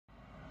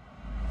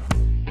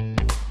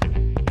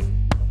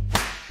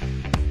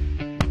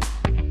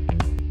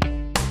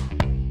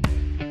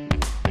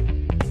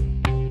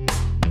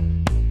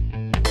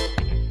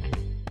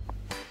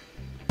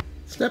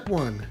Step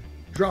 1.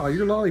 Draw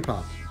your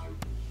lollipop.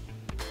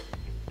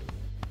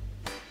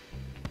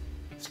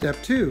 Step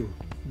 2.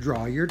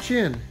 Draw your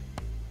chin.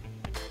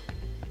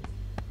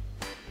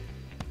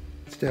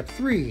 Step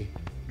 3.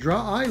 Draw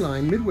eye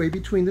line midway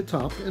between the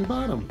top and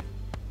bottom.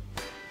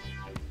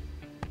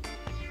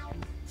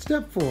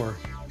 Step 4.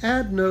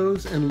 Add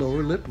nose and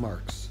lower lip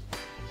marks.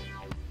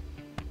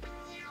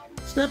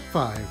 Step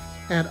 5.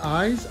 Add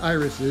eyes,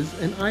 irises,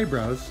 and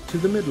eyebrows to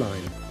the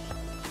midline.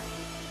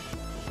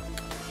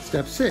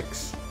 Step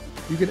 6.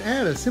 You can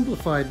add a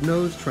simplified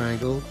nose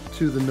triangle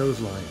to the nose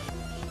line.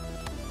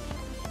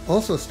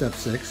 Also step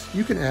 6,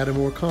 you can add a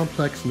more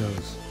complex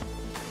nose.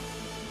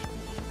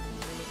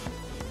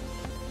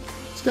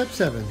 Step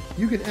 7,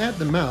 you can add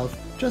the mouth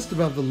just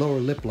above the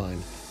lower lip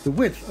line, the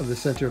width of the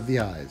center of the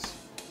eyes.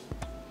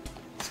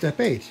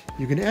 Step 8,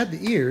 you can add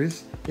the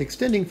ears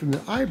extending from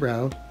the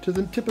eyebrow to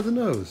the tip of the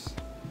nose.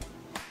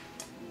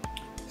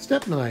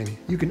 Step 9,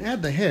 you can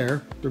add the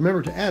hair,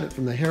 remember to add it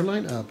from the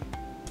hairline up.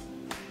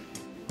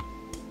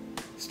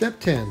 Step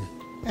 10,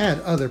 add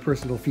other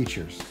personal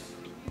features.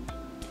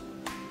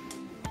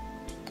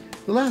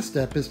 The last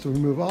step is to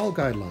remove all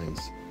guidelines.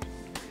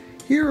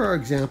 Here are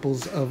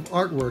examples of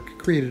artwork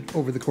created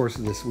over the course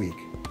of this week.